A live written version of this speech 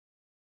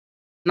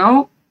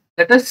Now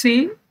let us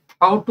see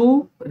how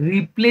to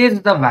replace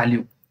the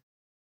value.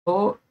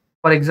 So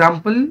for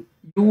example,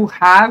 you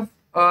have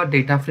a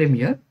data frame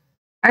here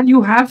and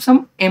you have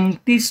some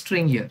empty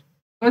string here,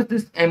 because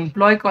this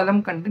employee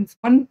column contains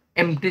one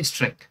empty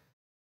string.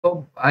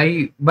 So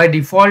I, by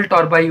default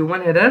or by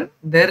human error,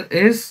 there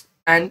is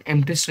an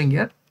empty string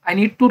here. I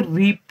need to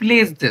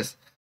replace this.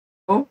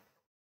 So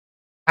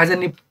as a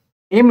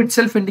name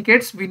itself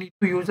indicates, we need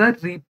to use a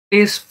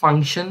replace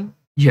function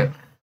here.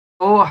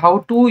 So how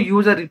to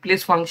use a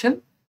replace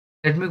function?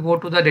 Let me go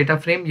to the data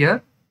frame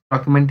here,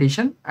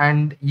 documentation,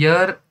 and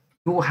here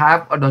you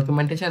have a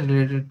documentation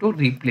related to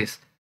replace.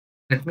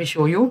 Let me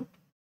show you.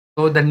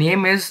 So the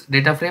name is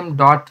data frame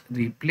dot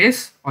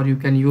replace, or you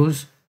can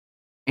use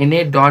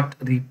na dot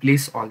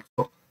replace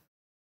also.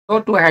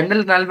 So to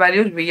handle null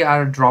values, we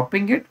are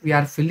dropping it, we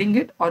are filling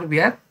it, or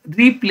we are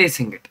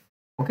replacing it.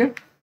 Okay.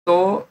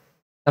 So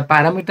the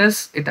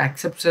parameters it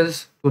accepts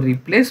is to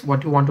replace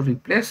what you want to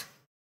replace,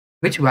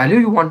 which value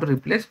you want to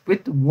replace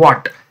with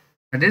what,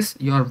 that is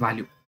your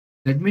value.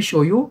 Let me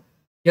show you.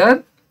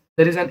 Here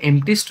there is an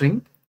empty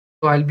string,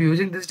 so I'll be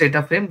using this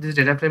data frame. This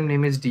data frame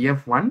name is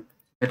df1.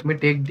 Let me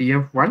take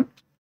df1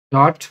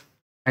 dot,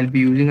 I'll be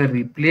using a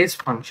replace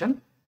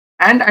function,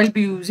 and I'll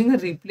be using a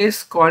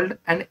replace called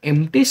an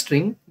empty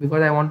string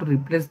because I want to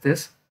replace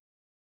this,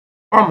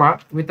 comma,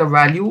 with a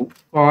value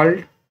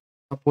called,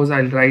 suppose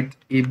I'll write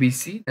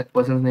abc, that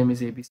person's name is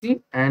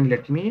abc, and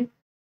let me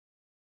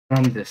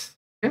run this.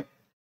 Okay,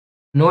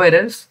 no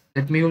errors.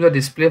 Let me use a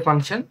display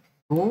function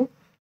to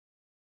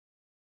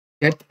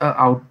get a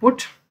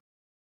output.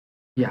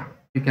 Yeah,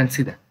 you can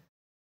see that.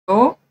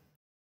 So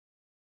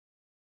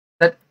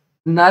that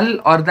null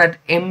or that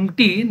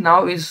empty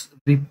now is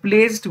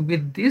replaced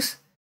with this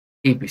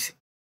abc.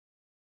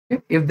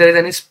 Okay? If there is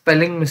any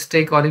spelling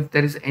mistake, or if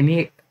there is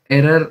any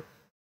error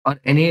or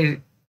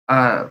any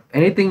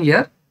anything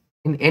here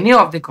in any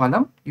of the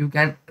column, you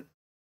can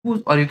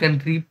choose or you can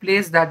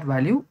replace that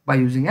value by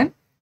using an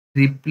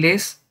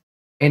replace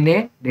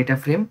na data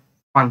frame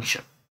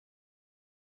function.